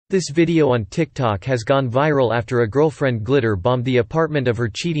This video on TikTok has gone viral after a girlfriend glitter bombed the apartment of her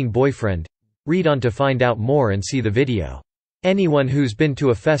cheating boyfriend. Read on to find out more and see the video. Anyone who's been to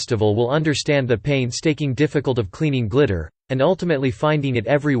a festival will understand the painstaking difficult of cleaning glitter, and ultimately finding it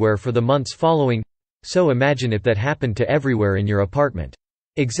everywhere for the months following. So imagine if that happened to everywhere in your apartment.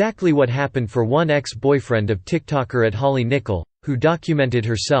 Exactly what happened for one ex-boyfriend of TikToker Holly Nickel, who documented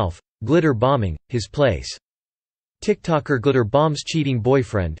herself glitter bombing his place. TikToker glitter bombs cheating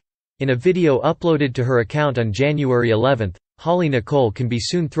boyfriend. In a video uploaded to her account on January 11, Holly Nicole can be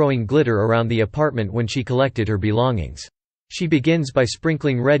seen throwing glitter around the apartment when she collected her belongings. She begins by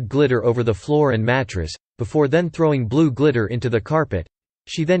sprinkling red glitter over the floor and mattress, before then throwing blue glitter into the carpet.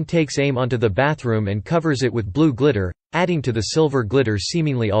 She then takes aim onto the bathroom and covers it with blue glitter, adding to the silver glitter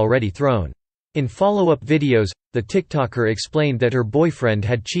seemingly already thrown. In follow-up videos, the TikToker explained that her boyfriend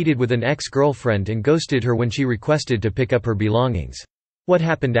had cheated with an ex-girlfriend and ghosted her when she requested to pick up her belongings. What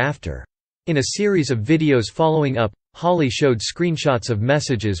happened after? In a series of videos following up, Holly showed screenshots of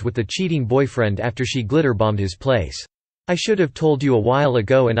messages with the cheating boyfriend after she glitter bombed his place. "I should have told you a while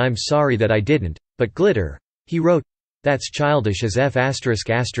ago and I'm sorry that I didn't, but glitter," he wrote. "That's childish as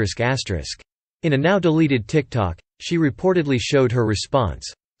f******. In a now deleted TikTok, she reportedly showed her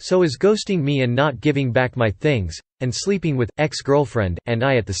response. "So is ghosting me and not giving back my things, and sleeping with ex-girlfriend and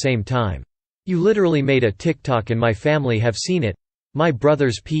I at the same time. You literally made a TikTok and my family have seen it. My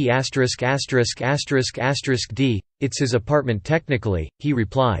brother's p*****************, it's his apartment technically," he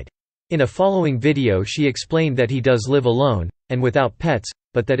replied. In a following video she explained that he does live alone, and without pets,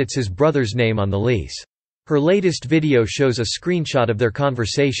 but that it's his brother's name on the lease. Her latest video shows a screenshot of their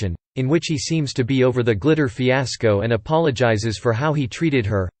conversation, in which he seems to be over the glitter fiasco and apologizes for how he treated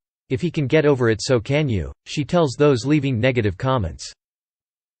her. "If he can get over it, so can you," she tells those leaving negative comments.